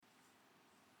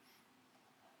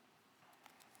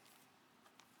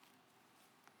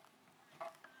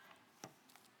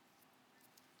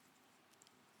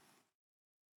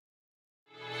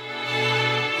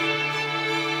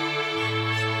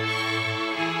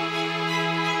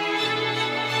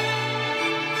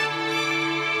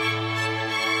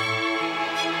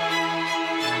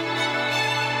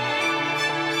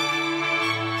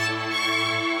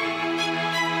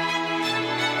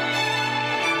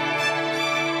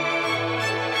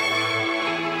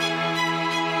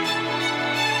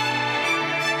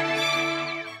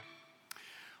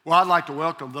Well, I'd like to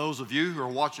welcome those of you who are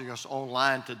watching us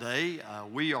online today.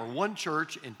 We are one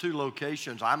church in two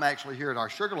locations. I'm actually here at our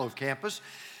Sugarloaf campus,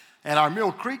 and our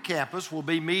Mill Creek campus will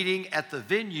be meeting at the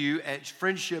venue at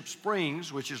Friendship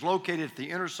Springs, which is located at the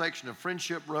intersection of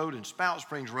Friendship Road and Spout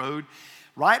Springs Road,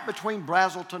 right between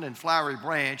Brazelton and Flowery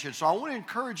Branch. And so I want to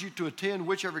encourage you to attend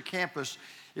whichever campus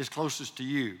is closest to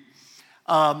you.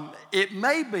 It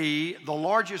may be the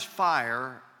largest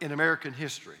fire in American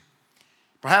history.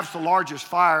 Perhaps the largest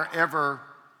fire ever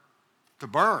to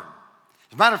burn.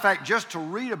 As a matter of fact, just to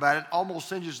read about it almost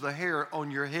singes the hair on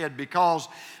your head, because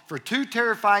for 2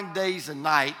 terrifying days and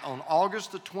nights on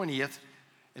August the 20th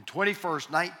and 21st,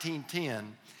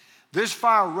 1910, this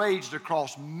fire raged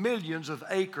across millions of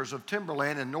acres of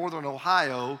timberland in northern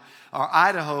Ohio, or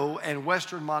Idaho, and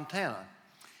western Montana.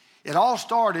 It all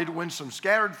started when some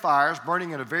scattered fires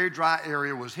burning in a very dry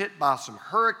area was hit by some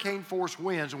hurricane-force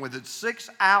winds, and within 6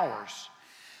 hours,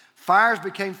 fires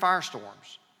became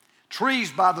firestorms.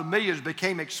 Trees by the millions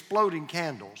became exploding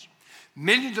candles.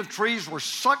 Millions of trees were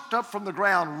sucked up from the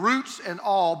ground, roots and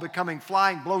all becoming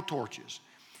flying blowtorches.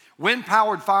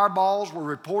 Wind-powered fireballs were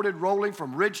reported rolling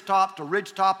from ridgetop to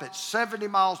ridgetop at 70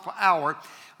 miles per hour,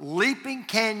 leaping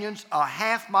canyons a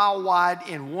half-mile wide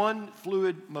in one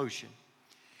fluid motion.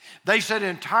 They said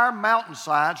entire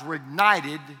mountainsides were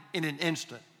ignited in an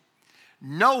instant.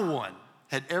 No one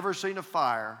had ever seen a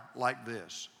fire like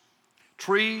this.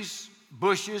 Trees,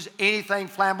 bushes, anything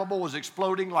flammable was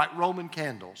exploding like Roman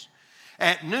candles.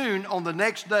 At noon on the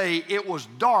next day, it was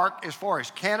dark as far as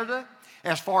Canada,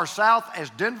 as far south as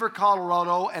Denver,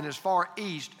 Colorado, and as far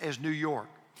east as New York.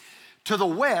 To the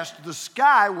west, the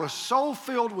sky was so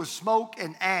filled with smoke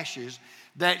and ashes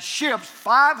that ships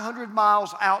 500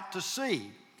 miles out to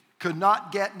sea could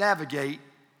not navigate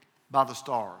by the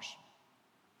stars.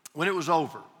 When it was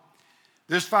over,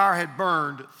 this fire had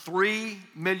burned 3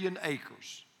 million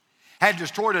acres, had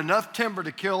destroyed enough timber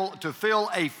to fill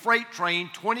a freight train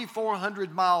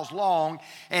 2,400 miles long,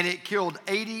 and it killed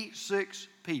 86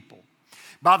 people.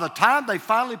 By the time they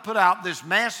finally put out this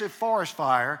massive forest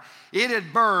fire, it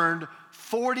had burned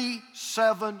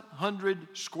 4,700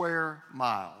 square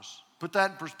miles. Put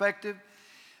that in perspective.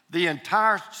 The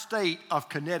entire state of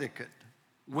Connecticut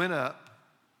went up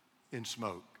in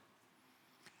smoke.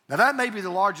 Now, that may be the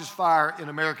largest fire in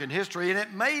American history, and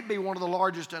it may be one of the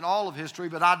largest in all of history,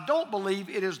 but I don't believe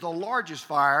it is the largest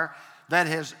fire that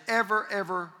has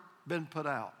ever been put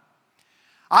out.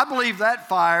 I believe that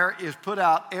fire is put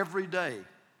out every day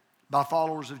by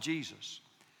followers of Jesus.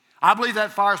 I believe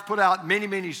that fire is put out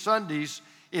many Sundays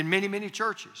in many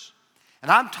churches. And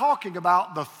I'm talking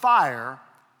about the fire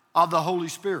of the Holy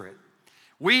Spirit.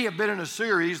 We have been in a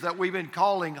series that we've been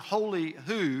calling Holy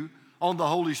Who on the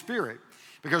Holy Spirit.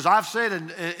 Because I've said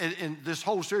in this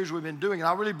whole series we've been doing, and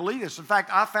I really believe this. In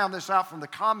fact, I found this out from the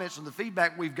comments and the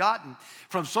feedback we've gotten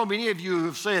from so many of you who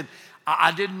have said,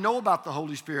 I didn't know about the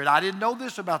Holy Spirit. I didn't know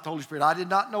this about the Holy Spirit. I did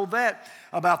not know that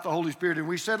about the Holy Spirit. And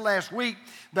we said last week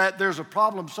that there's a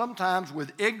problem sometimes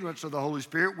with ignorance of the Holy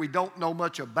Spirit. We don't know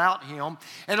much about Him.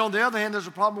 And on the other hand, there's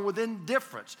a problem with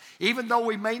indifference. Even though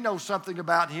we may know something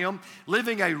about Him,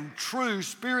 living a true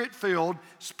Spirit-filled,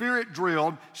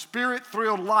 Spirit-drilled,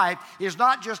 Spirit-thrilled life is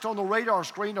not just on the radar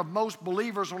screen of most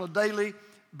believers on a daily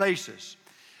basis.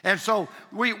 And so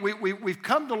we've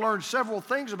come to learn several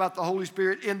things about the Holy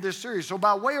Spirit in this series. So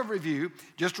by way of review,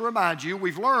 just to remind you,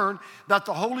 we've learned that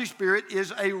the Holy Spirit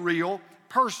is a real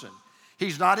person.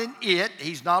 He's not an it,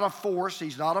 He's not a force,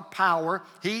 He's not a power,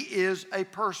 He is a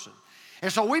person.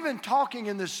 And so we've been talking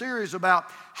in this series about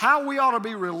how we ought to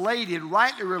be related,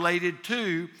 rightly related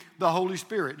to the Holy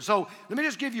Spirit. So let me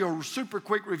just give you a super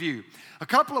quick review. A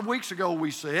couple of weeks ago we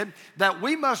said that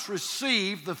we must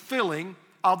receive the filling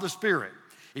of the Spirit.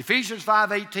 Ephesians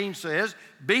 5:18 says,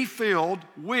 be filled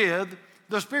with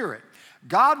the Spirit.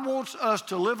 God wants us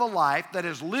to live a life that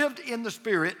is lived in the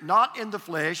Spirit, not in the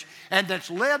flesh, and that's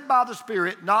led by the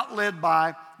Spirit, not led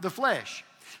by the flesh.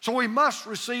 So we must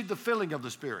receive the filling of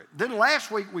the Spirit. Then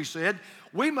last week we said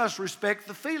we must respect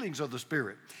the feelings of the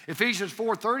Spirit. Ephesians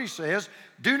 4:30 says,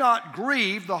 do not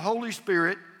grieve the Holy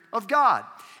Spirit of God.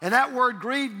 And that word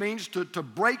grieve means to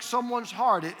break someone's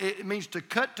heart. It means to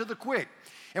cut to the quick.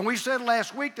 And we said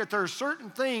last week that there are certain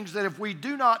things that if we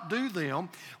do not do them,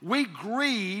 we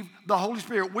grieve the Holy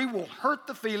Spirit. We will hurt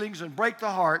the feelings and break the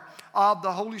heart of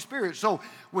the Holy Spirit. So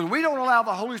when we don't allow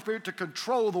the Holy Spirit to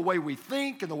control the way we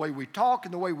think and the way we talk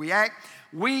and the way we act,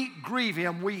 we grieve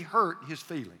Him, we hurt His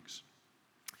feelings.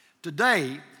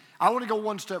 Today, I want to go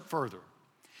one step further.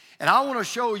 And I want to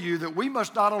show you that we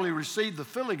must not only receive the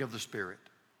filling of the Spirit,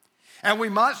 and we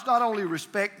must not only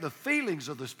respect the feelings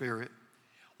of the Spirit,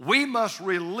 we must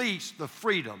release the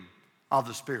freedom of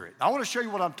the Spirit. I want to show you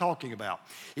what I'm talking about.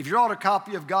 If you're on a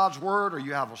copy of God's Word, or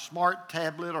you have a smart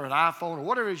tablet or an iPhone or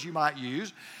whatever it is you might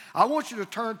use, I want you to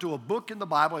turn to a book in the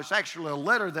Bible. It's actually a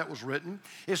letter that was written.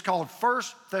 It's called 1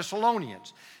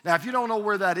 Thessalonians. Now, if you don't know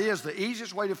where that is, the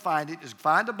easiest way to find it is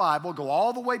find a Bible, go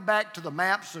all the way back to the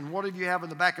maps and whatever you have in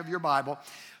the back of your Bible,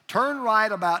 turn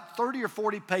right about 30 or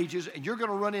 40 pages, and you're going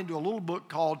to run into a little book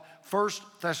called 1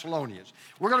 Thessalonians.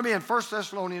 We're going to be in 1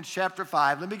 Thessalonians chapter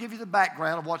 5. Let me give you the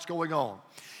background of what's going on.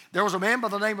 There was a man by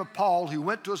the name of Paul who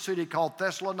went to a city called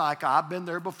Thessalonica. I've been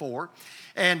there before,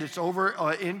 and it's over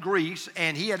in Greece,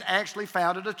 and he had actually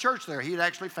founded a church there. He had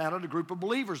actually founded a group of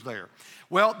believers there.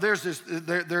 Well, there's this,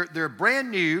 they're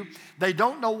brand new. They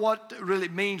don't know what it really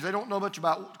means. They don't know much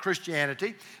about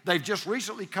Christianity. They've just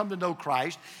recently come to know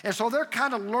Christ, and so they're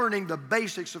kind of learning the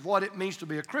basics of what it means to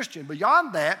be a Christian.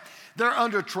 Beyond that, they're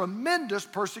under tremendous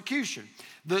persecution.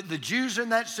 The Jews in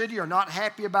that city are not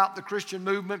happy about the Christian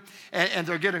movement, and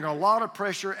they're getting a lot of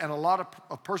pressure and a lot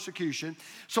of persecution.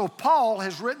 So Paul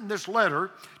has written this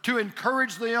letter to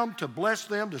encourage them, to bless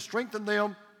them, to strengthen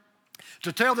them,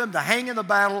 to tell them to hang in the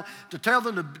battle, to tell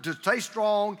them to stay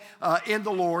strong in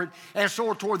the Lord. And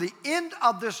so toward the end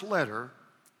of this letter,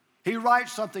 he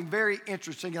writes something very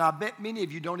interesting, and I bet many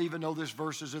of you don't even know this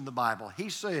verse is in the Bible. He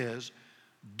says,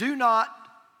 do not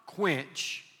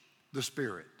quench the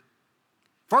Spirit.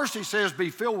 First he says, be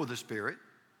filled with the Spirit.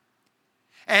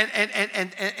 And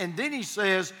then he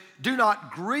says, do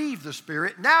not grieve the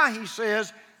Spirit. Now he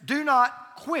says, do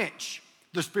not quench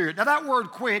the Spirit. Now that word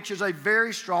quench is a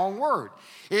very strong word.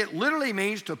 It literally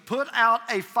means to put out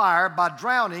a fire by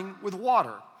drowning with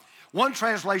water. One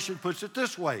translation puts it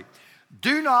this way,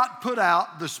 do not put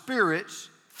out the Spirit's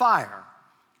fire.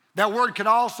 That word can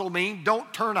also mean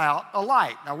don't turn out a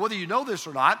light. Now, whether you know this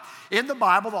or not, in the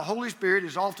Bible, the Holy Spirit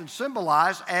is often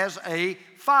symbolized as a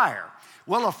fire.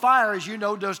 Well, a fire, as you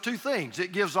know, does two things.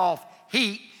 It gives off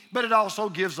heat, but it also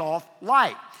gives off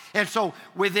light. And so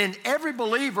within every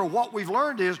believer, what we've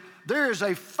learned is there is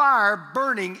a fire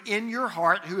burning in your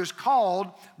heart who is called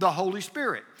the Holy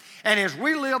Spirit. And as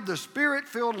we live the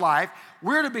Spirit-filled life,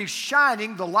 we're to be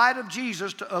shining the light of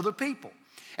Jesus to other people.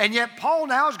 And yet Paul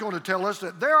now is going to tell us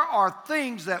that there are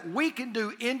things that we can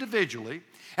do individually,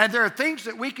 and there are things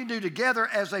that we can do together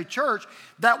as a church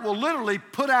that will literally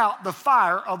put out the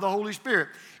fire of the Holy Spirit.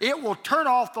 It will turn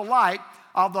off the light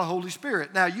of the Holy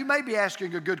Spirit. Now, you may be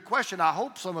asking a good question. I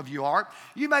hope some of you are.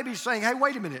 You may be saying, hey,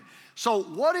 wait a minute. So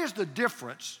what is the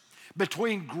difference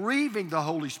between grieving the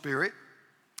Holy Spirit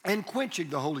and quenching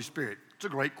the Holy Spirit? It's a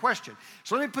great question.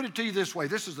 So let me put it to you this way.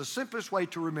 This is the simplest way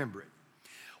to remember it.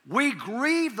 We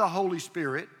grieve the Holy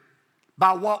Spirit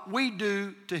by what we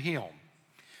do to Him.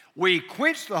 We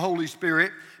quench the Holy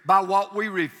Spirit by what we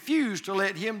refuse to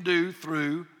let Him do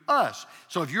through us.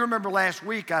 So if you remember last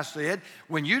week, I said,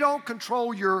 when you don't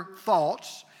control your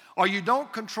thoughts, or you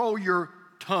don't control your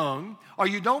tongue, or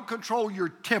you don't control your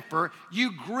temper,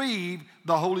 you grieve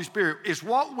the Holy Spirit. It's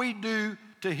what we do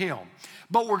to Him.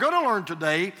 But we're going to learn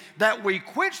today that we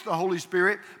quench the Holy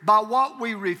Spirit by what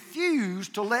we refuse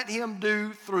to let Him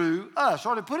do through us.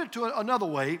 Or to put it to another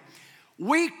way,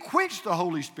 we quench the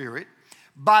Holy Spirit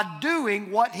by doing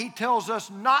what He tells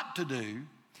us not to do.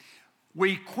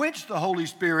 We quench the Holy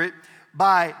Spirit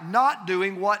by not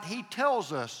doing what He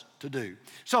tells us to do.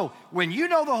 So when you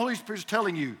know the Holy Spirit is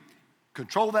telling you,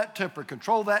 control that temper,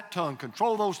 control that tongue,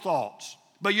 control those thoughts,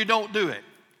 but you don't do it,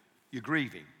 you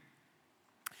grieve Him.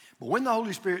 But when the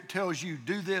Holy Spirit tells you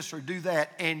do this or do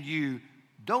that and you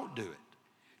don't do it,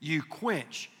 you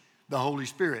quench the Holy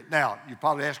Spirit. Now, you're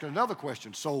probably asking another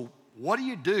question. So what do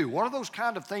you do? What are those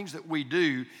kind of things that we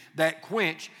do that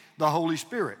quench the Holy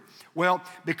Spirit? Well,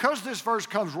 because this verse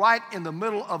comes right in the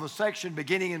middle of a section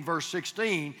beginning in verse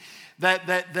 16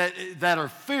 that are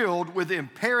filled with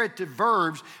imperative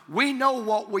verbs, we know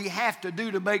what we have to do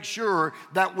to make sure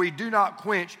that we do not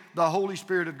quench the Holy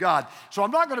Spirit of God. So I'm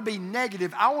not going to be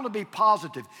negative. I want to be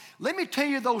positive. Let me tell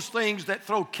you those things that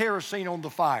throw kerosene on the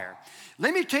fire.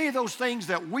 Let me tell you those things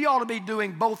that we ought to be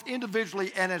doing both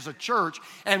individually and as a church.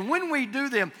 And when we do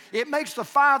them, it makes the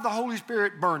fire of the Holy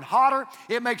Spirit burn hotter.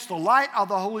 It makes the light of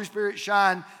the Holy Spirit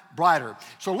shine brighter.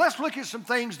 So let's look at some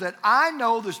things that I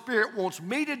know the Spirit wants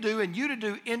me to do and you to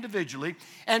do individually,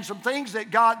 and some things that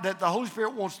the Holy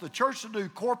Spirit wants the church to do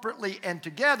corporately and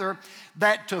together,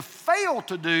 that to fail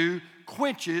to do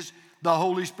quenches the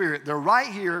Holy Spirit. They're right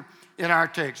here in our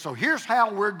text. So here's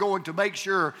how we're going to make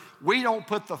sure we don't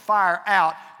put the fire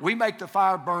out. We make the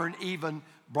fire burn even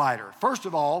brighter. First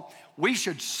of all, we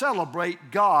should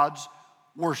celebrate God's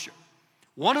worship.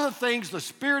 One of the things the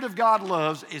Spirit of God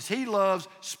loves is He loves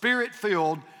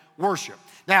Spirit-filled worship.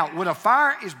 Now, when a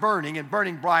fire is burning and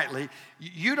burning brightly,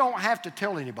 you don't have to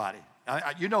tell anybody.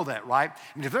 You know that, right?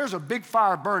 I mean, if there's a big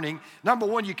fire burning, number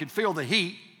one, you can feel the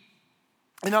heat.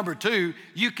 And number two,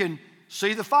 you can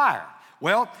see the fire.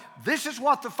 Well, this is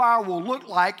what the fire will look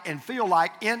like and feel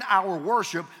like in our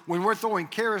worship when we're throwing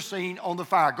kerosene on the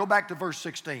fire. Go back to verse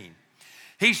 16.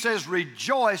 He says,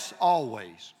 rejoice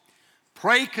always,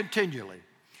 pray continually,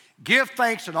 give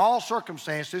thanks in all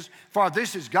circumstances, for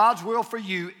this is God's will for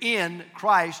you in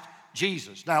Christ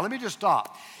Jesus. Now, let me just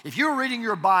stop. If you were reading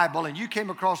your Bible and you came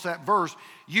across that verse,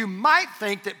 you might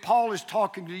think that Paul is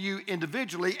talking to you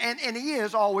individually, and he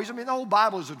is always. I mean, the whole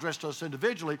Bible is addressed to us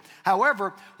individually.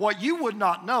 However, what you would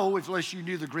not know, unless you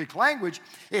knew the Greek language,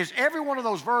 is every one of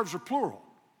those verbs are plural.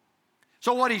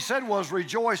 So what he said was,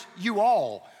 rejoice you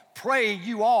all, pray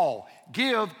you all,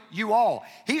 give you all.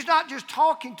 He's not just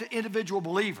talking to individual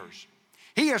believers.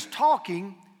 He is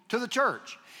talking to the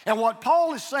church. And what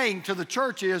Paul is saying to the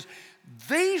church is,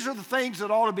 these are the things that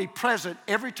ought to be present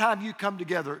every time you come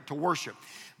together to worship.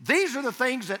 These are the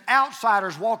things that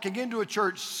outsiders walking into a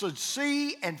church should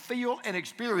see and feel and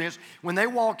experience when they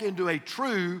walk into a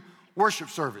true worship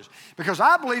service. Because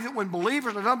I believe that when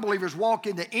believers and unbelievers walk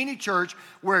into any church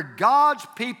where God's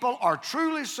people are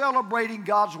truly celebrating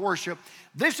God's worship,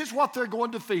 this is what they're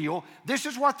going to feel, this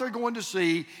is what they're going to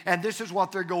see, and this is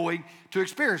what they're going to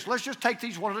experience. Let's just take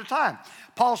these one at a time.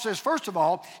 Paul says, first of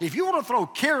all, if you want to throw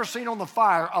kerosene on the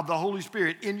fire of the Holy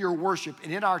Spirit in your worship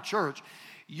and in our church,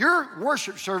 your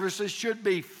worship services should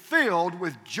be filled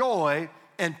with joy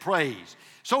and praise.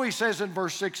 So he says in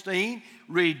verse 16,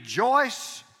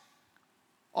 rejoice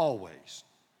always.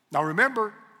 Now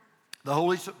remember, the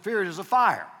Holy Spirit is a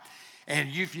fire. And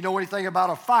if you know anything about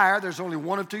a fire, there's only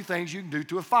one of two things you can do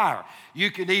to a fire.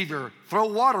 You can either throw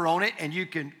water on it and you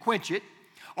can quench it,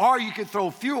 or you can throw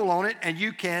fuel on it and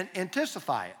you can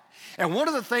intensify it. And one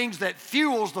of the things that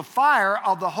fuels the fire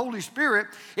of the Holy Spirit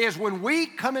is when we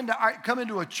come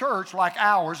into a church like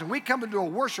ours and we come into a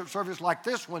worship service like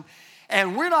this one,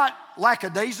 and we're not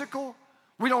lackadaisical,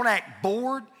 we don't act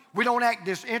bored, we don't act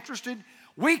disinterested.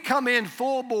 We come in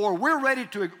full bore. We're ready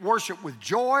to worship with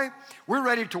joy. We're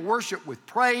ready to worship with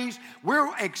praise.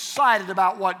 We're excited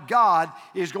about what God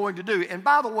is going to do. And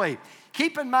by the way,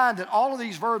 keep in mind that all of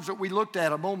these verbs that we looked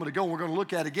at a moment ago, and we're going to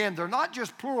look at again, they're not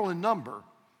just plural in number.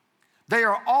 They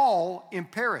are all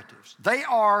imperatives. They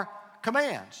are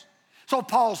commands. So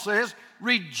Paul says,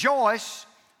 rejoice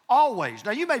always.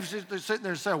 Now you may be sitting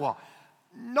there and say, well,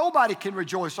 nobody can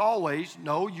rejoice always.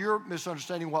 No, you're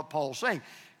misunderstanding what Paul's saying.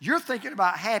 You're thinking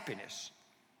about happiness,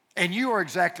 and you are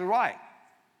exactly right.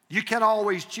 You can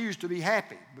always choose to be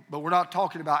happy, but we're not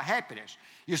talking about happiness.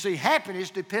 You see,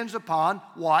 happiness depends upon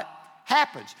what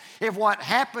happens. If what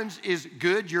happens is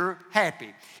good, you're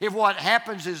happy. If what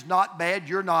happens is not bad,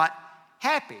 you're not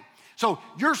happy. So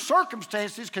your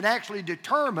circumstances can actually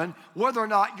determine whether or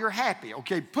not you're happy.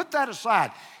 Okay, put that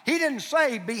aside. He didn't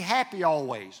say be happy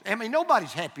always. I mean,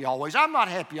 nobody's happy always. I'm not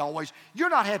happy always. You're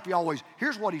not happy always.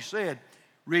 Here's what he said.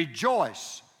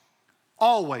 Rejoice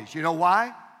always. You know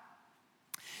why?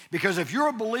 Because if you're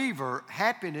a believer,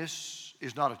 happiness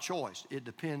is not a choice. It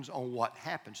depends on what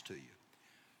happens to you.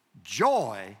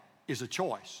 Joy is a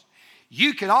choice.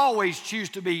 You can always choose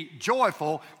to be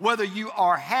joyful whether you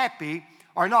are happy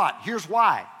or not. Here's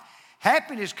why.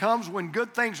 Happiness comes when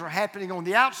good things are happening on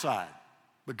the outside,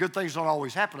 but good things don't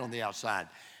always happen on the outside.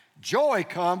 Joy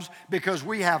comes because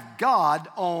we have God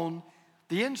on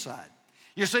the inside.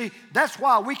 You see, that's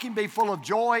why we can be full of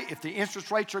joy if the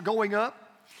interest rates are going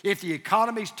up, if the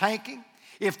economy's tanking,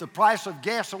 if the price of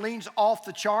gasoline's off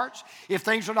the charts, if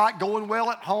things are not going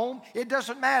well at home. It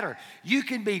doesn't matter. You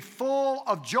can be full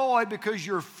of joy because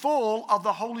you're full of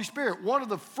the Holy Spirit. One of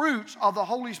the fruits of the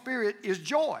Holy Spirit is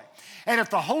joy. And if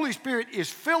the Holy Spirit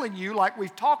is filling you, like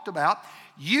we've talked about,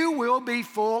 you will be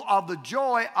full of the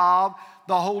joy of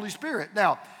the Holy Spirit.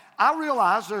 Now, I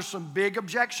realize there's some big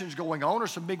objections going on or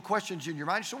some big questions in your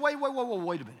mind. So wait a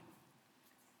minute.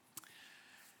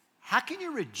 How can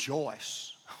you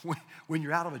rejoice when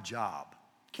you're out of a job?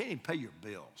 Can't even pay your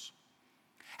bills.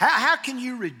 How can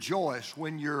you rejoice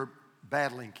when you're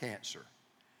battling cancer?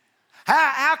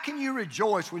 How can you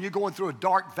rejoice when you're going through a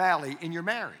dark valley in your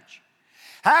marriage?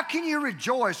 How can you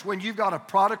rejoice when you've got a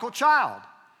prodigal child?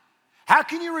 How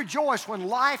can you rejoice when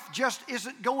life just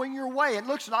isn't going your way? And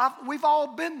listen, we've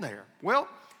all been there. Well,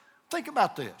 think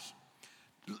about this.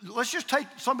 Let's just take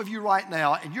some of you right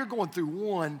now, and you're going through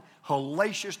one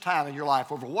hellacious time in your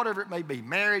life over whatever it may be,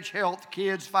 marriage, health,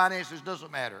 kids, finances,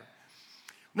 doesn't matter.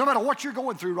 No matter what you're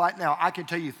going through right now, I can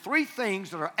tell you three things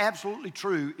that are absolutely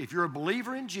true. If you're a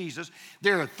believer in Jesus,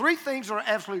 there are three things that are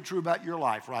absolutely true about your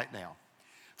life right now.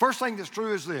 First thing that's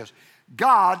true is this: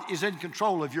 God is in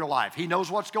control of your life. He knows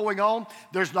what's going on.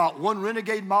 There's not one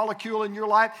renegade molecule in your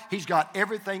life. He's got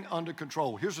everything under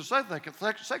control. Here's the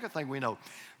second thing we know.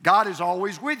 God is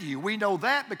always with you. We know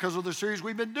that because of the series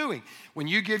we've been doing. When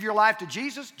you give your life to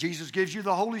Jesus, Jesus gives you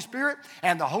the Holy Spirit,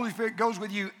 and the Holy Spirit goes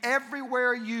with you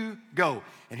everywhere you go.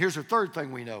 And here's the third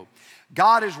thing we know.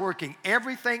 God is working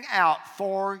everything out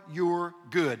for your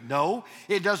good. No,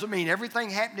 it doesn't mean everything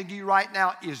happening to you right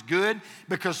now is good,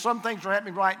 because some things are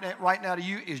happening right now to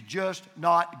you is just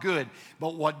not good.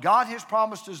 But what God has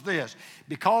promised is this: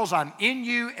 because I'm in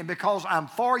you, and because I'm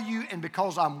for you, and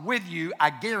because I'm with you, I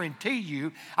guarantee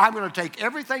you I'm going to take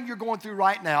everything you're going through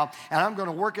right now and I'm going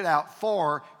to work it out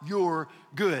for your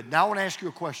good. Now I want to ask you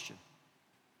a question.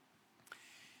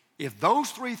 If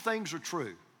those three things are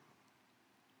true,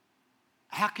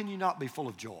 how can you not be full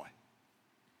of joy?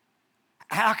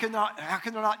 How can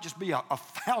there not just be a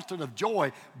fountain of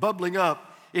joy bubbling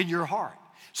up in your heart?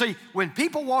 See, when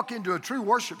people walk into a true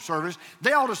worship service,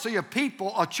 they ought to see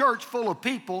a church full of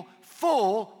people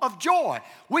full of joy.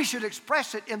 We should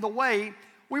express it in the way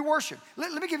we worship.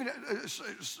 Let me give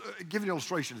you an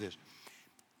illustration of this.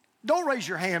 Don't raise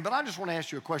your hand, but I just want to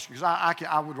ask you a question, because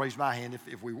I would raise my hand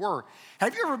if we were.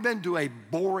 Have you ever been to a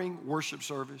boring worship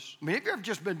service? I mean, have you ever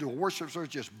just been to a worship service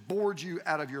that just bored you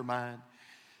out of your mind?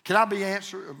 Can I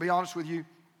be honest with you?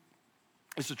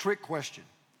 It's a trick question.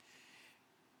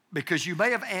 Because you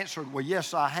may have answered, well,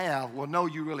 yes, I have. Well, no,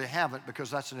 you really haven't, because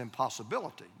that's an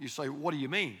impossibility. You say, what do you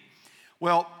mean?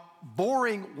 Well,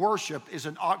 boring worship is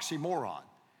an oxymoron.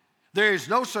 There is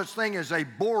no such thing as a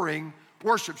boring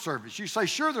worship service. You say,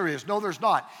 sure there is. No, there's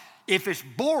not. If it's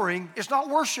boring, it's not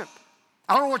worship.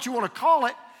 I don't know what you want to call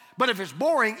it, but if it's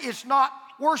boring, it's not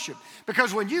worship.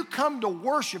 Because when you come to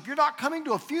worship, you're not coming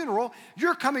to a funeral.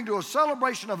 You're coming to a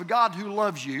celebration of a God who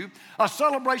loves you, a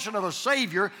celebration of a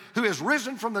Savior who has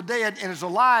risen from the dead and is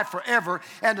alive forever,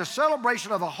 and a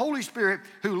celebration of a Holy Spirit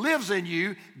who lives in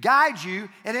you, guides you,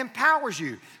 and empowers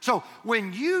you. So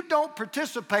when you don't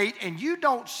participate and you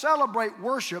don't celebrate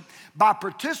worship by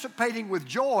participating with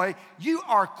joy, you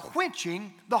are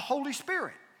quenching the Holy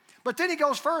Spirit. But then he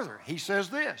goes further. He says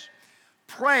this: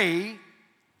 pray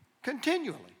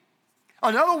continually.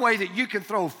 Another way that you can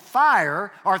throw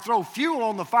fire or throw fuel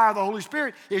on the fire of the Holy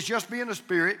Spirit is just be in the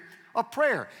spirit of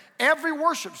prayer. Every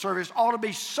worship service ought to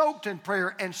be soaked in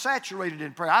prayer and saturated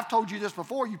in prayer. I've told you this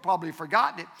before, you've probably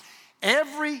forgotten it.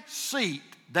 Every seat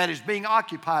that is being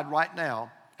occupied right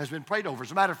now has been prayed over. As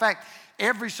a matter of fact,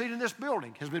 every seat in this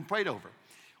building has been prayed over.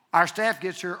 Our staff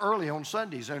gets here early on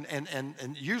Sundays,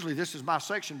 and usually this is my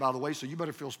section, by the way, so you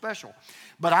better feel special.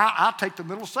 But I'll take the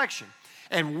middle section.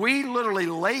 And we literally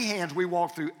lay hands. We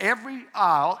walk through every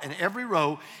aisle and every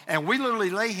row, and we literally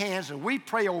lay hands and we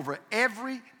pray over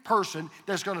every person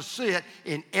that's going to sit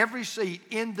in every seat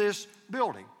in this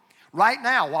building. Right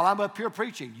now, while I'm up here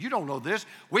preaching, you don't know this,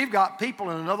 we've got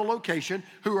people in another location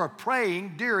who are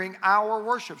praying during our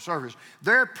worship service.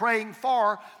 They're praying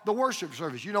for the worship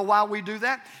service. You know why we do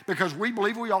that? Because we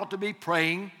believe we ought to be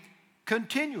praying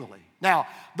continually. Now,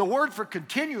 the word for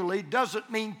continually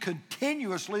doesn't mean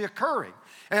continuously occurring.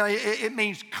 It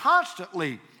means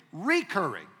constantly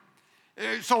recurring.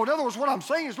 So in other words, what I'm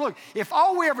saying is, look, if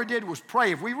all we ever did was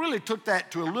pray, if we really took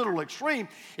that to a little extreme,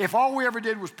 if all we ever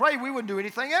did was pray, we wouldn't do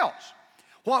anything else.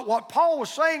 What Paul was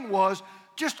saying was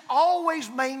just always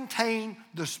maintain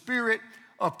the spirit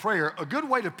of prayer. A good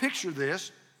way to picture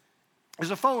this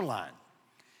is a phone line.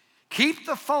 Keep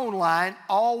the phone line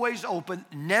always open.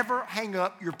 Never hang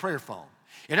up your prayer phone.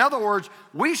 In other words,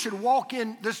 we should walk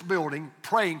in this building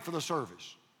praying for the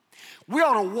service. We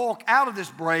ought to walk out of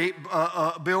this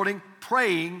building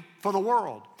praying for the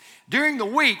world. During the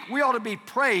week, we ought to be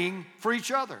praying for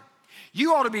each other.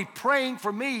 You ought to be praying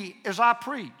for me as I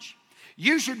preach.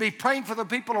 You should be praying for the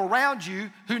people around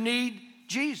you who need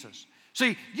Jesus.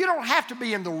 See, you don't have to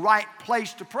be in the right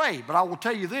place to pray, but I will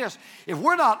tell you this: if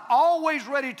we're not always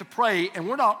ready to pray and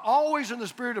we're not always in the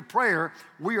spirit of prayer,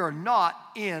 we are not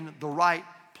in the right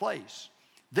place.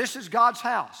 This is God's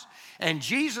house. And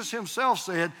Jesus himself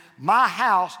said, my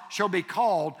house shall be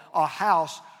called a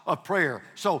house of prayer.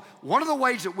 So one of the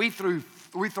ways that we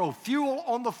throw fuel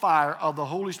on the fire of the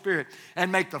Holy Spirit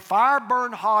and make the fire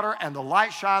burn hotter and the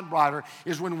light shine brighter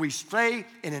is when we stay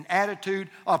in an attitude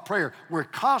of prayer. We're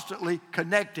constantly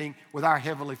connecting with our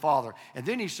Heavenly Father. And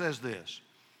then he says this: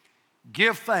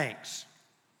 give thanks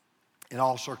in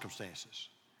all circumstances.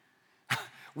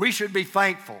 We should be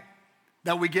thankful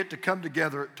that we get to come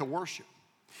together to worship.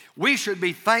 We should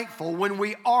be thankful when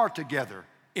we are together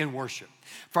in worship.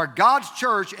 For God's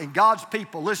church and God's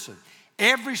people, listen,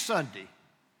 every Sunday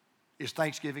is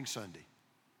Thanksgiving Sunday.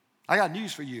 I got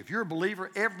news for you. If you're a believer,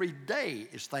 every day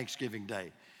is Thanksgiving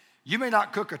Day. You may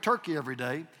not cook a turkey every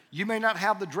day. You may not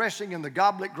have the dressing and the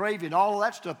goblet gravy and all of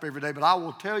that stuff every day, but I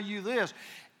will tell you this.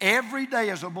 Every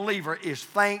day as a believer is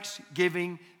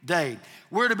Thanksgiving Day.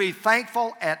 We're to be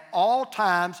thankful at all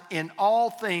times, in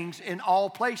all things, in all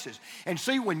places. And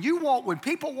see, when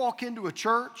people walk into a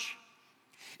church,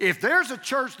 if there's a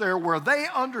church there where they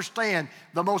understand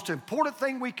the most important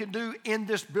thing we can do in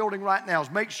this building right now is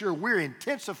make sure we're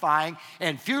intensifying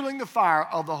and fueling the fire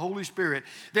of the Holy Spirit,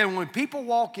 then when people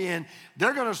walk in,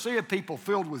 they're going to see a people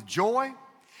filled with joy.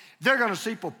 They're going to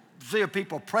see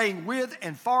people praying with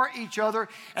and for each other,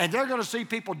 and they're going to see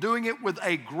people doing it with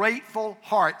a grateful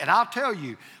heart. And I'll tell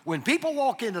you, when people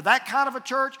walk into that kind of a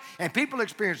church and people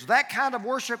experience that kind of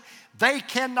worship, they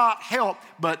cannot help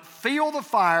but feel the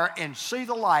fire and see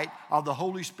the light of the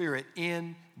Holy Spirit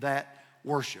in that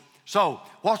worship. So,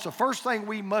 what's the first thing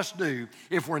we must do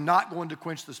if we're not going to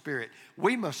quench the Spirit?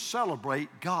 We must celebrate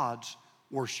God's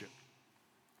worship.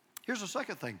 Here's the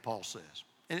second thing Paul says,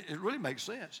 and it really makes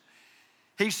sense.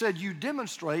 He said, you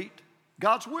demonstrate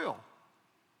God's will.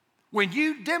 When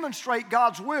you demonstrate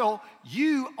God's will,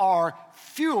 you are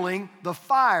fueling the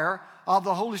fire of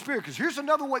the Holy Spirit. Because here's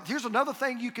another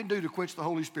thing you can do to quench the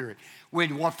Holy Spirit.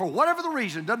 For whatever the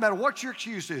reason, doesn't matter what your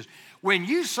excuse is, when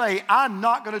you say, I'm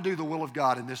not going to do the will of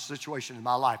God in this situation in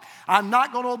my life, I'm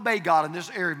not going to obey God in this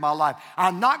area of my life,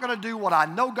 I'm not going to do what I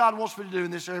know God wants me to do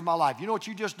in this area of my life, you know what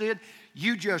you just did?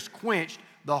 You just quenched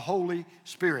the Holy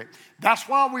Spirit. That's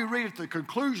why we read at the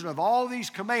conclusion of all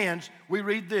these commands, we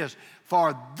read this,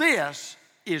 for this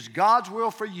is God's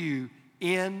will for you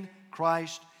in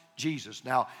Christ Jesus.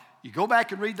 Now, you go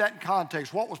back and read that in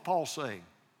context. What was Paul saying?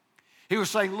 He was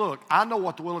saying, look, I know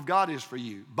what the will of God is for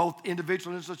you, both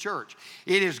individually and as a church.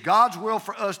 It is God's will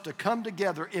for us to come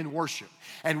together in worship.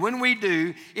 And when we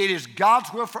do, it is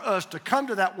God's will for us to come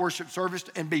to that worship service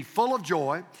and be full of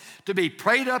joy, to be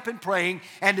prayed up and praying,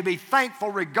 and to be thankful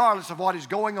regardless of what is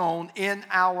going on in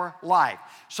our life.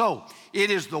 So,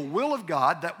 it is the will of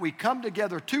God that we come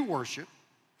together to worship,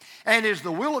 and it is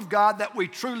the will of God that we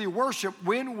truly worship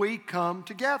when we come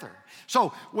together.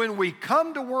 So, when we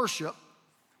come to worship,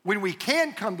 when we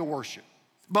can come to worship,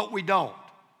 but we don't.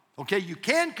 Okay, you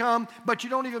can come, but you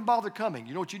don't even bother coming.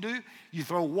 You know what you do? You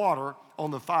throw water on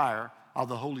the fire of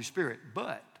the Holy Spirit.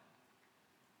 But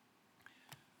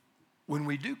when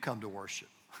we do come to worship,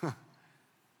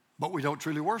 but we don't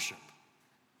truly worship,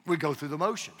 we go through the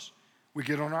motions. We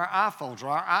get on our iPhones or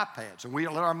our iPads, and we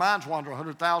let our minds wander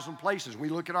 100,000 places. We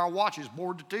look at our watches,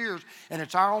 bored to tears, and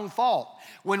it's our own fault.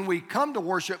 When we come to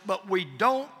worship, but we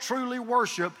don't truly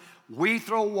worship, we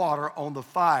throw water on the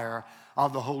fire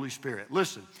of the Holy Spirit.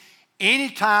 Listen,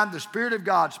 anytime the Spirit of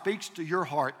God speaks to your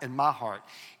heart and my heart,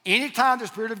 anytime the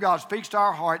Spirit of God speaks to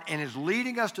our heart and is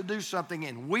leading us to do something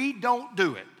and we don't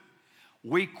do it,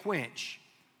 we quench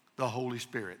the Holy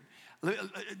Spirit.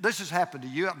 This has happened to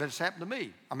you. I bet it's happened to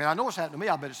me. I mean, I know it's happened to me.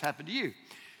 I bet it's happened to you.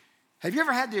 Have you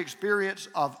ever had the experience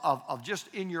of just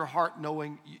in your heart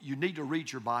knowing you need to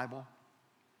read your Bible?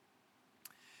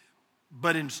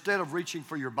 But instead of reaching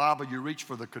for your Bible, you reach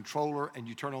for the controller and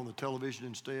you turn on the television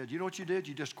instead. You know what you did?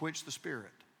 You just quenched the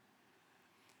Spirit.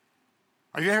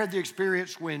 Have you ever had the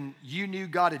experience when you knew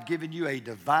God had given you a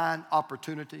divine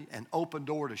opportunity, an open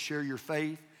door to share your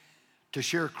faith, to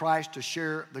share Christ, to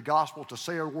share the gospel, to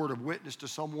say a word of witness to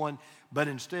someone, but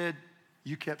instead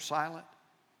you kept silent?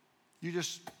 You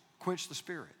just quenched the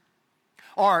Spirit.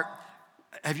 Or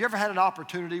have you ever had an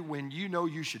opportunity when you know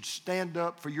you should stand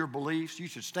up for your beliefs, you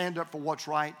should stand up for what's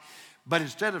right, but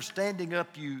instead of standing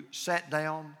up, you sat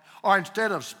down, or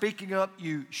instead of speaking up,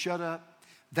 you shut up?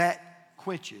 That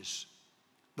quenches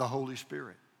the Holy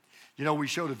Spirit. You know, we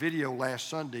showed a video last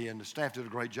Sunday, and the staff did a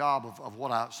great job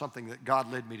of something that God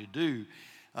led me to do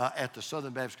at the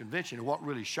Southern Baptist Convention. And what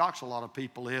really shocks a lot of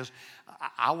people is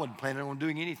I wasn't planning on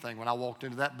doing anything when I walked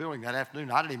into that building that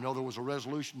afternoon. I didn't even know there was a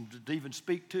resolution to even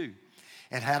speak to.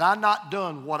 And had I not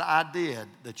done what I did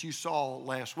that you saw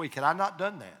last week, had I not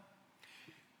done that,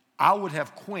 I would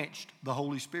have quenched the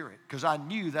Holy Spirit because I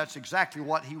knew that's exactly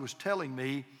what He was telling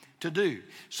me to do.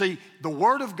 See, the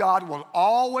Word of God will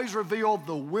always reveal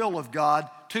the will of God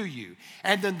to you.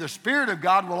 And then the Spirit of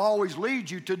God will always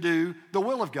lead you to do the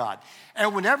will of God.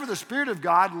 And whenever the Spirit of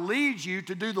God leads you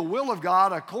to do the will of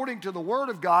God according to the Word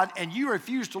of God, and you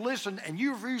refuse to listen and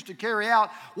you refuse to carry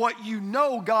out what you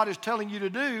know God is telling you to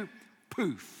do,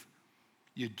 poof,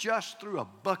 you just threw a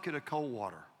bucket of cold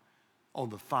water on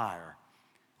the fire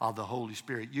of the Holy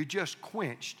Spirit. You just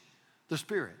quenched the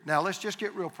Spirit. Now, let's just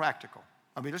get real practical.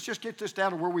 I mean, let's just get this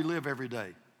down to where we live every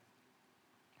day.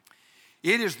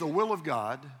 It is the will of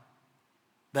God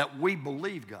that we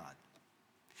believe God.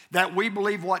 that we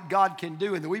believe what God can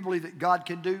do and that we believe that God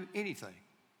can do anything.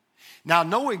 Now,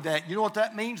 knowing that, you know what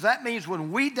that means? That means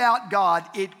when we doubt God,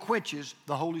 it quenches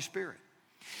the Holy Spirit.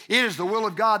 It is the will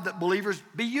of God that believers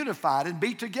be unified and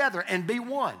be together and be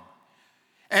one.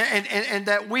 And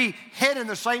that we head in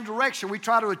the same direction. We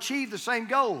try to achieve the same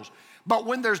goals. But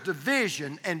when there's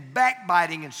division and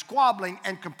backbiting and squabbling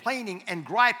and complaining and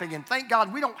griping, and thank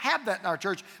God we don't have that in our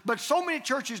church, but so many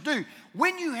churches do.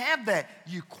 When you have that,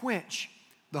 you quench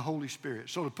the Holy Spirit.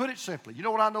 So to put it simply, you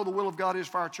know what I know the will of God is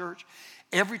for our church?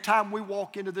 Every time we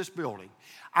walk into this building,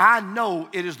 I know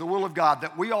it is the will of God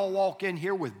that we all walk in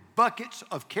here with buckets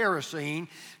of kerosene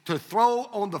to throw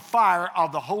on the fire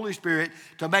of the Holy Spirit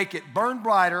to make it burn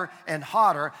brighter and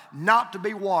hotter, not to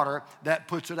be water that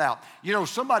puts it out. You know,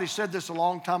 somebody said this a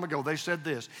long time ago. They said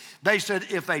this. They said,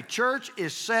 if a church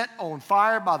is set on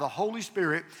fire by the Holy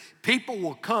Spirit, people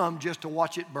will come just to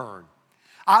watch it burn.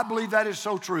 I believe that is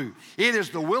so true. It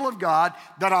is the will of God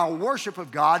that our worship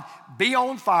of God be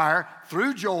on fire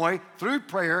through joy, through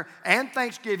prayer, and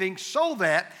thanksgiving so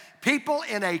that people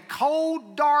in a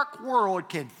cold, dark world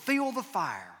can feel the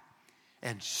fire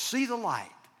and see the light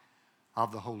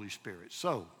of the Holy Spirit.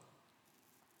 So,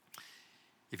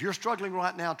 if you're struggling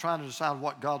right now trying to decide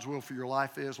what God's will for your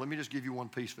life is, let me just give you one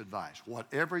piece of advice.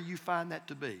 Whatever you find that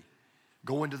to be,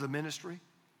 go into the ministry,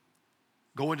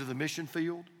 go into the mission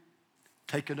field,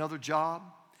 take another job,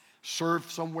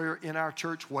 serve somewhere in our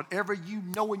church. Whatever you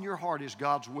know in your heart is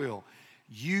God's will,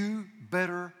 you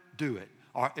better do it,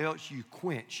 or else you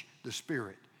quench the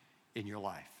Spirit in your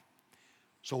life.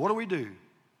 So what do we do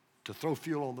to throw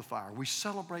fuel on the fire? We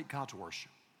celebrate God's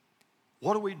worship.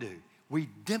 What do? We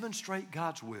demonstrate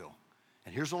God's will.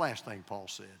 And here's the last thing Paul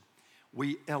said.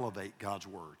 We elevate God's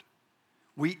word.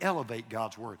 We elevate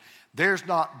God's word. There's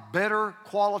not better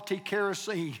quality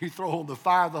kerosene you throw on the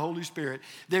fire of the Holy Spirit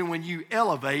than when you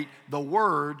elevate the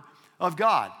word of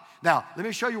God. Now, let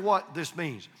me show you what this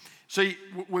means. See,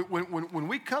 when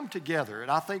we come together,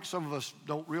 and I think some of us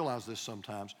don't realize this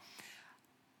sometimes,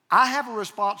 I have a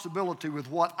responsibility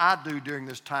with what I do during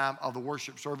this time of the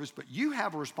worship service, but you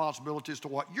have a responsibility as to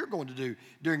what you're going to do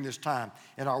during this time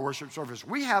in our worship service.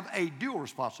 We have a dual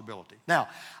responsibility. Now,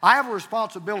 I have a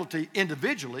responsibility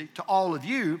individually to all of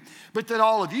you, but then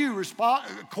all of you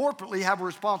corporately have a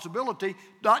responsibility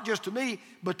not just to me,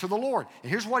 but to the Lord.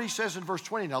 And here's what he says in verse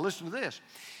 20. Now, listen to this.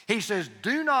 He says,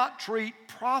 do not treat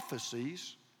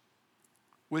prophecies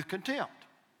with contempt.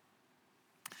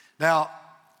 Now,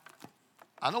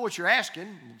 I know what you're asking.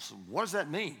 So what does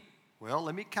that mean? Well,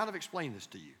 let me kind of explain this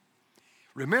to you.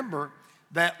 Remember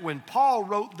that when Paul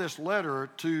wrote this letter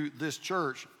to this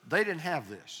church, they didn't have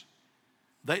this.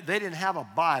 They didn't have a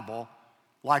Bible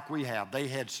like we have. They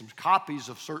had some copies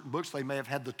of certain books. They may have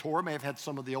had the Torah, may have had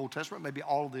some of the Old Testament, maybe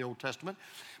all of the Old Testament.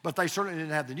 But they certainly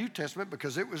didn't have the New Testament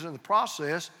because it was in the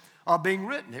process of being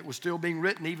written. It was still being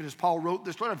written even as Paul wrote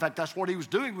this letter. In fact, that's what he was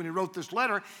doing when he wrote this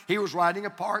letter. He was writing a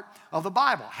part of the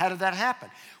Bible. How did that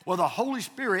happen? Well, the Holy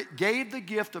Spirit gave the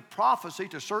gift of prophecy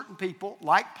to certain people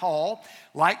like Paul,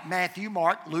 like Matthew,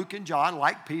 Mark, Luke, and John,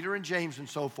 like Peter and James and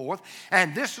so forth.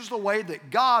 And this is the way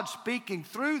that God, speaking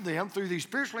through them, through these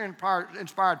spiritually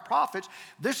inspired prophets,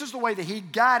 this is the way that he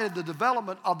guided the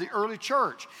development of the early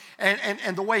church.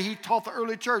 And the way he taught the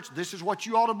early church, this is what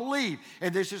you ought to believe,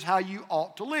 and this is how you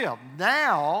ought to live.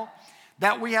 Now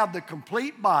that we have the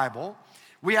complete Bible,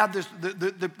 we have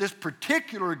this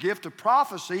particular gift of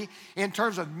prophecy in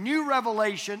terms of new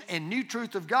revelation and new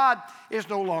truth of God is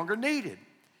no longer needed.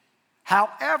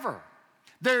 However,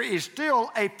 there is still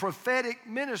a prophetic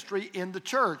ministry in the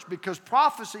church because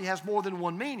prophecy has more than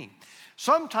one meaning.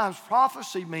 Sometimes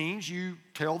prophecy means you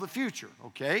tell the future,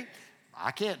 okay?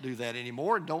 I can't do that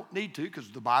anymore and don't need to because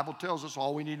the Bible tells us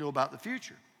all we need to know about the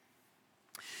future.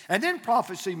 And then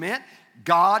prophecy meant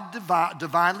God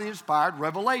divinely inspired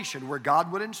revelation, where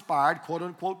God would inspire, quote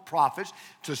unquote, prophets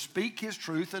to speak his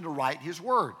truth and to write his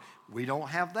word. We don't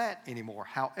have that anymore.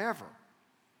 However,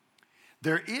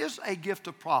 there is a gift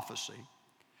of prophecy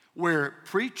where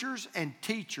preachers and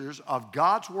teachers of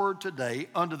God's word today,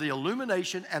 under the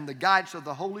illumination and the guidance of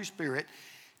the Holy Spirit,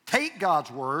 take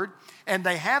God's word and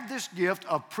they have this gift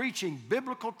of preaching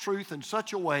biblical truth in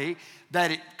such a way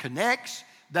that it connects,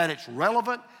 that it's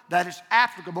relevant, that it's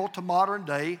applicable to modern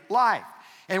day life.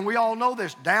 And we all know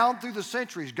this. Down through the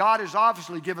centuries, God has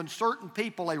obviously given certain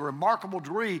people a remarkable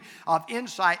degree of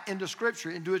insight into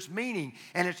Scripture, into its meaning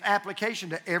and its application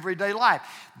to everyday life.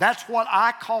 That's what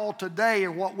I call today,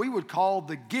 and what we would call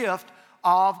the gift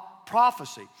of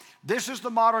prophecy. This is the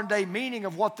modern day meaning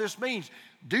of what this means.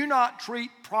 Do not treat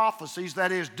prophecies,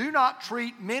 that is, do not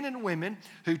treat men and women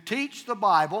who teach the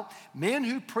Bible, men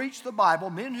who preach the Bible,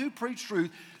 men who preach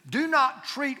truth, do not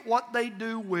treat what they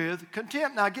do with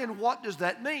contempt. Now again, what does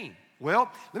that mean?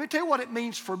 Well, let me tell you what it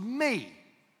means for me.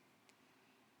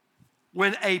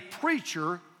 When a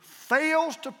preacher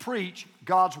fails to preach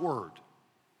God's word,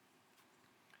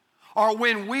 or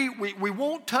when we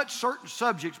won't touch certain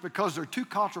subjects because they're too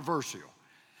controversial,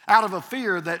 out of a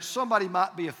fear that somebody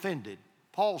might be offended,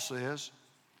 Paul says,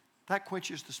 that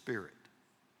quenches the spirit.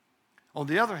 On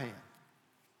the other hand,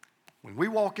 when we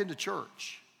walk into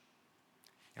church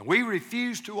and we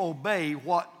refuse to obey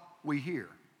what we hear,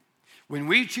 when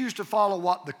we choose to follow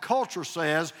what the culture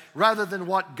says rather than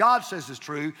what God says is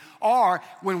true, or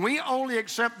when we only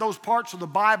accept those parts of the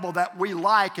Bible that we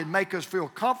like and make us feel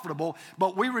comfortable,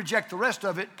 but we reject the rest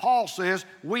of it, Paul says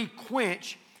we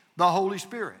quench the Holy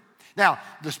Spirit. Now,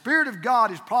 the Spirit of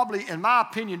God is probably, in my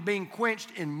opinion, being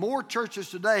quenched in more churches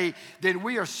today than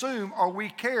we assume or we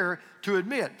care to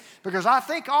admit. Because I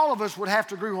think all of us would have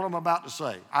to agree with what I'm about to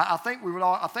say. I think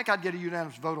I'd get a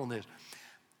unanimous vote on this.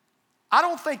 I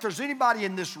don't think there's anybody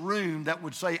in this room that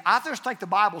would say, I just think the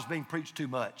Bible's being preached too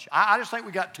much. I just think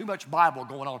we got too much Bible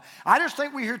going on. I just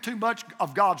think we hear too much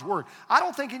of God's Word. I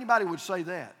don't think anybody would say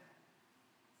that.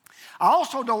 I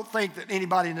also don't think that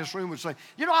anybody in this room would say,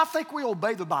 I think we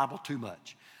obey the Bible too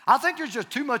much. I think there's just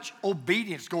too much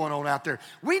obedience going on out there.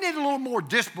 We need a little more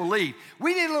disbelief.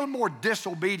 We need a little more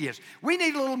disobedience. We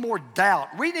need a little more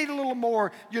doubt. We need a little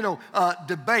more,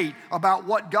 debate about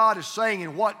what God is saying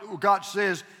and what God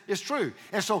says is true.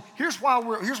 And so here's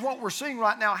what we're seeing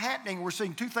right now happening. We're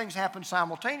seeing two things happen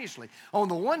simultaneously. On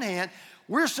the one hand,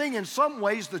 we're seeing in some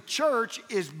ways the church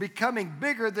is becoming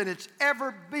bigger than it's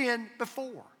ever been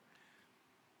before.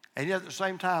 And yet at the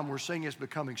same time, we're seeing it's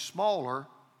becoming smaller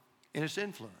in its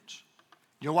influence.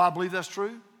 You know why I believe that's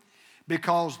true?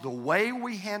 Because the way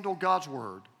we handle God's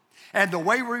Word and the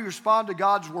way we respond to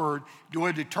God's Word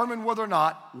will determine whether or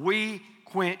not we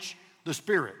quench the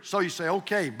Spirit. So you say,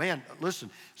 okay, man, listen.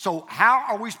 So how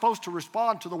are we supposed to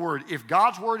respond to the Word? If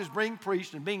God's Word is being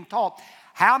preached and being taught,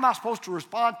 how am I supposed to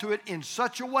respond to it in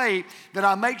such a way that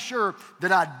I make sure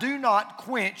that I do not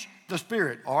quench the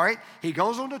Spirit? All right? He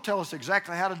goes on to tell us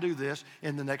exactly how to do this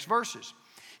in the next verses.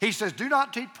 He says, do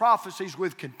not teach prophecies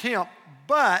with contempt,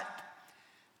 but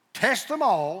test them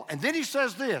all. And then he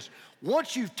says this,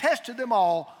 once you've tested them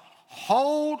all,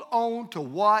 hold on to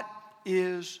what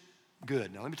is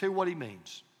good. Now let me tell you what he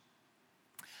means.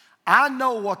 I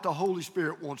know what the Holy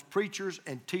Spirit wants preachers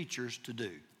and teachers to do.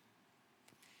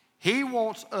 He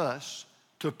wants us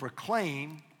to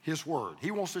proclaim His Word.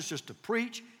 He wants us just to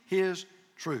preach His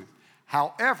truth.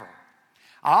 However,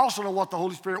 I also know what the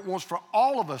Holy Spirit wants for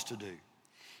all of us to do.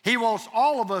 He wants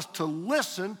all of us to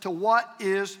listen to what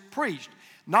is preached.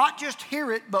 Not just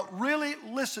hear it, but really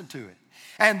listen to it.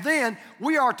 And then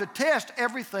we are to test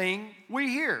everything we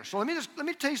hear. So let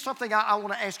me tell you something I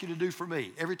want to ask you to do for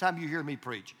me every time you hear me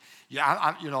preach.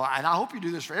 Yeah, and I hope you do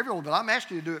this for everyone, but I'm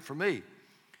asking you to do it for me.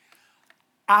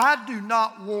 I do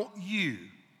not want you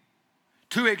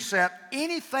to accept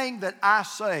anything that I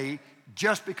say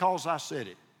just because I said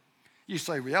it. You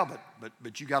say, well, yeah,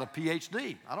 but you got a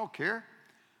PhD. I don't care.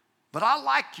 But I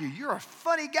like you. You're a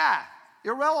funny guy.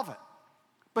 Irrelevant.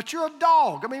 But you're a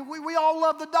dog. I mean, we all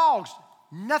love the dogs.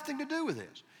 Nothing to do with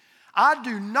this. I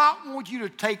do not want you to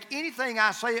take anything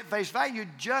I say at face value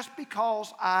just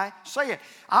because I say it.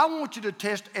 I want you to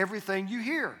test everything you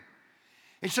hear. And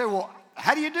you say, well,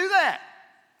 how do you do that?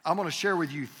 I'm going to share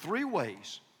with you 3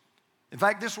 ways. In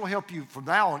fact, this will help you from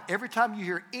now on. Every time you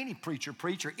hear any preacher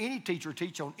preach or any teacher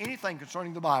teach on anything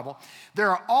concerning the Bible,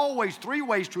 there are always 3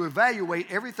 ways to evaluate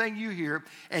everything you hear.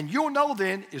 And you'll know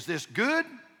then, is this good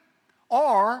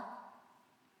or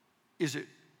is it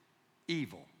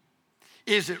evil?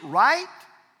 Is it right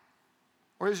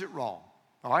or is it wrong?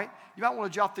 All right? You might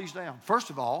want to jot these down. First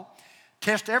of all,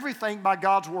 test everything by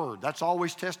God's Word. That's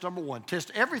always test number 1.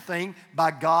 Test everything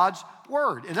by God's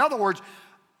Word. In other words,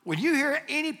 when you hear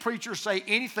any preacher say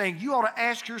anything, you ought to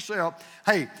ask yourself,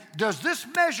 hey, does this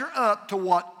measure up to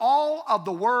what all of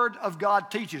the Word of God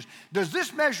teaches? Does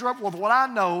this measure up with what I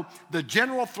know the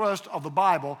general thrust of the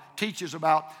Bible teaches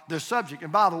about this subject?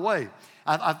 And by the way,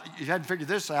 if you hadn't figured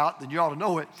this out, then you ought to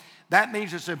know it. That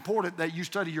means it's important that you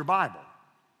study your Bible.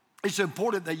 It's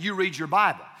important that you read your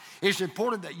Bible. It's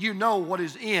important that you know what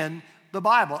is in the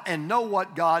Bible and know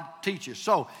what God teaches.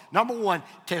 So, number 1,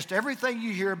 test everything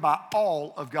you hear by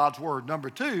all of God's Word. Number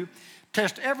 2,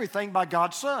 test everything by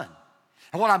God's Son.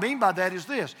 And what I mean by that is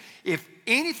this. If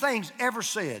anything's ever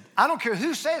said, I don't care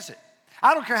who says it,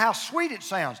 I don't care how sweet it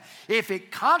sounds, if it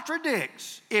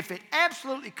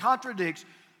absolutely contradicts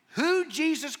who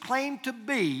Jesus claimed to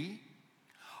be,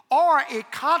 or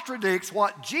it contradicts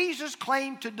what Jesus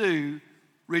claimed to do,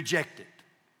 reject it.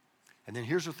 And then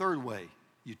here's the third way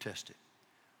you test it,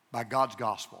 by God's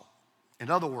gospel. In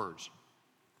other words,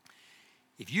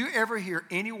 if you ever hear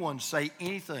anyone say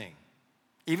anything,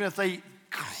 even if they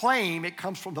claim it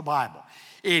comes from the Bible,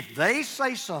 if they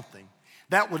say something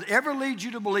that would ever lead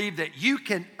you to believe that you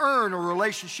can earn a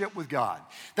relationship with God,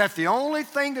 that the only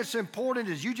thing that's important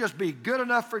is you just be good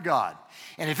enough for God,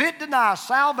 and if it denies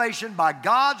salvation by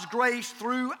God's grace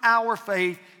through our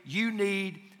faith, you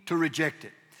need to reject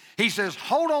it. He says,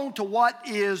 hold on to what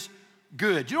is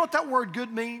good. You know what that word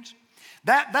good means?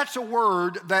 That's a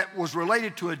word that was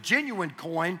related to a genuine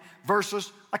coin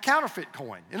versus a counterfeit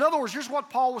coin. In other words, here's what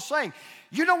Paul was saying.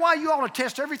 You know why you ought to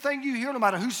test everything you hear, no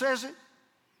matter who says it?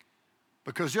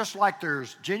 Because just like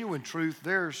there's genuine truth,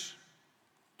 there's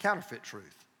counterfeit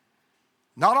truth.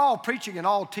 Not all preaching and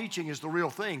all teaching is the real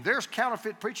thing. There's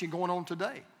counterfeit preaching going on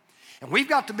today. And we've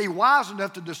got to be wise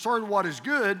enough to discern what is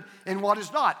good and what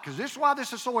is not, because this is why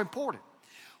this is so important.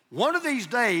 One of these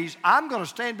days, I'm going to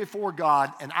stand before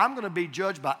God, and I'm going to be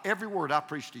judged by every word I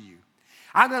preach to you.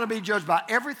 I'm going to be judged by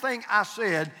everything I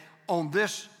said on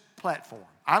this platform.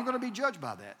 I'm going to be judged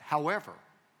by that. However,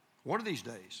 one of these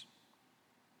days,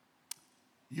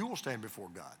 you will stand before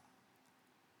God.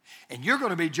 And you're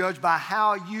going to be judged by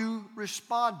how you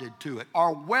responded to it,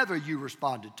 or whether you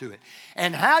responded to it.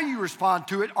 And how you respond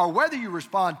to it, or whether you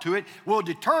respond to it, will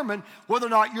determine whether or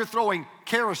not you're throwing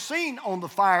kerosene on the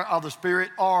fire of the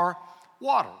Spirit or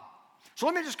water. So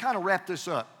let me just kind of wrap this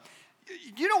up.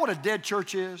 You know what a dead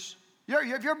church is? Have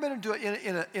you ever been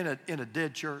in a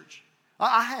dead church?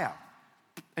 I have.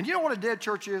 And you know what a dead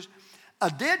church is? A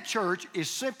dead church is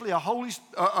simply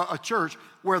a church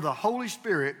where the Holy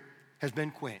Spirit has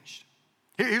been quenched.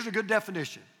 Here's a good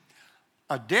definition.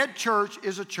 A dead church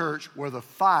is a church where the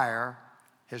fire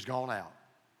has gone out.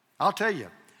 I'll tell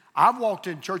you, I've walked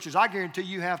in churches, I guarantee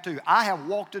you have too. I have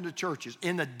walked into churches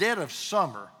in the dead of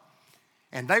summer,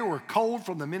 and they were cold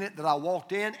from the minute that I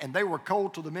walked in, and they were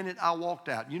cold till the minute I walked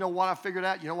out. You know what I figured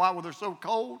out? You know why they're so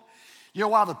cold? You know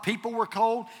why the people were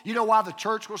cold? You know why the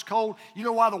church was cold? You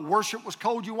know why the worship was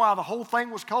cold? You know why the whole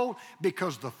thing was cold?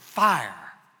 Because the fire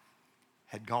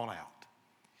had gone out.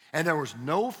 And there was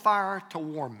no fire to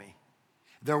warm me.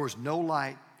 There was no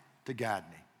light to guide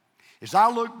me. As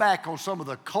I look back on some of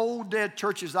the cold, dead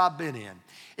churches I've been in,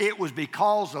 it was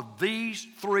because of these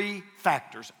three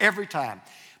factors every time.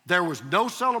 There was no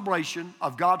celebration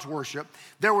of God's worship,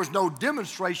 there was no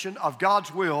demonstration of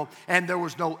God's will, and there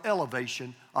was no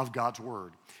elevation of God's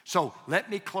word. So let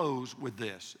me close with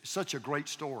this. It's such a great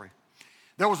story.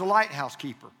 There was a lighthouse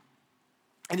keeper,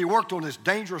 and he worked on this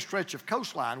dangerous stretch of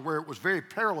coastline where it was very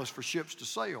perilous for ships to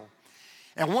sail.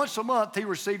 And once a month, he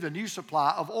received a new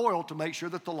supply of oil to make sure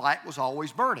that the light was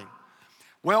always burning.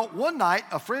 Well, one night,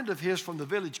 a friend of his from the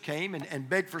village came and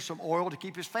begged for some oil to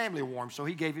keep his family warm, so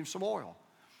he gave him some oil.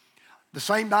 The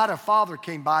same night, a father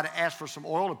came by to ask for some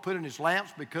oil to put in his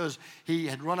lamps because he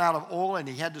had run out of oil and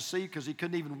he had to see because he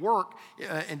couldn't even work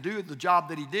and do the job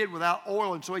that he did without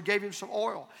oil, and so he gave him some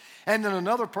oil. And then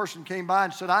another person came by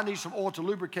and said, I need some oil to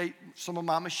lubricate some of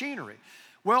my machinery.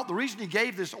 Well, the reason he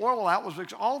gave this oil out was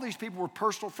because all these people were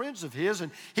personal friends of his,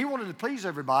 and he wanted to please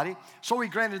everybody, so he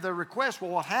granted their request.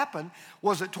 Well, what happened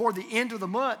was that toward the end of the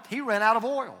month, he ran out of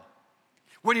oil.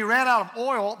 When he ran out of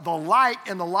oil, the light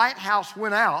in the lighthouse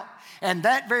went out, and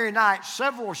that very night,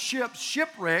 several ships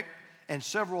shipwrecked and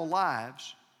several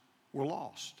lives were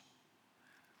lost.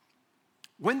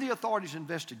 When the authorities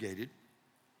investigated,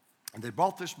 and they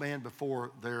brought this man before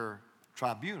their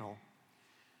tribunal,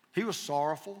 he was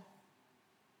sorrowful,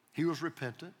 he was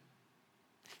repentant,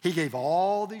 he gave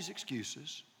all these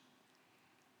excuses.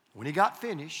 When he got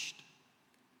finished,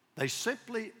 they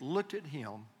simply looked at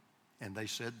him and they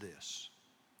said this: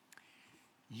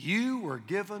 you were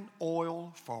given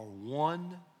oil for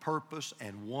one purpose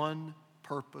and one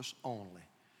purpose only,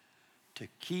 to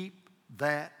keep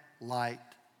that light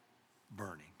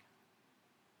burning.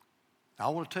 Now, I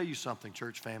want to tell you something,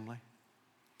 church family.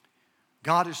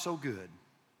 God is so good.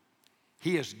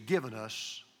 He has given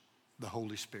us the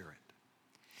Holy Spirit.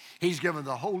 He's given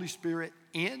the Holy Spirit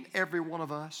in every one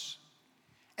of us.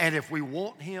 And if we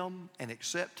want Him and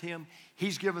accept Him,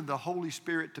 He's given the Holy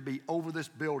Spirit to be over this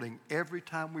building every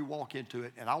time we walk into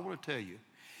it. And I want to tell you,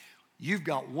 you've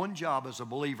got one job as a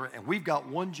believer, and we've got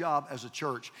one job as a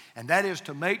church, and that is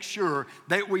to make sure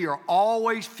that we are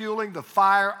always fueling the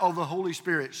fire of the Holy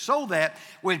Spirit so that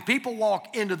when people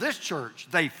walk into this church,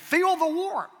 they feel the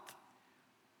warmth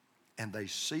and they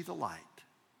see the light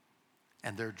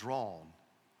and they're drawn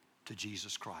to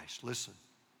Jesus Christ. Listen,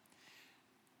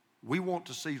 We want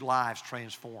to see lives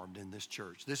transformed in this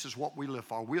church. This is what we live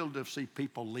for. We live to see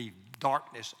people leave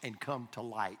darkness and come to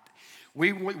light.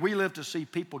 We live to see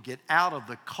people get out of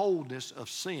the coldness of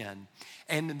sin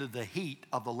and into the heat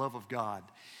of the love of God.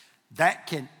 That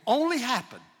can only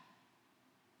happen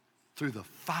through the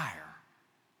fire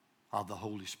of the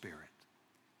Holy Spirit.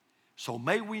 So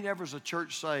may we never as a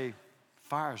church say,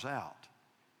 fire's out.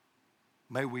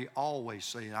 May we always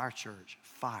say in our church,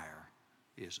 fire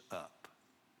is up.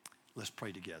 Let's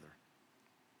pray together.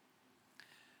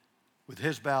 With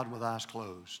heads bowed and with eyes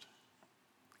closed.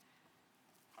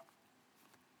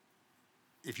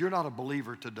 If you're not a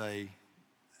believer today,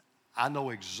 I know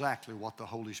exactly what the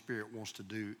Holy Spirit wants to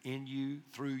do in you,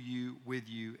 through you, with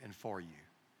you, and for you.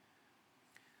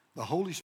 The Holy Spirit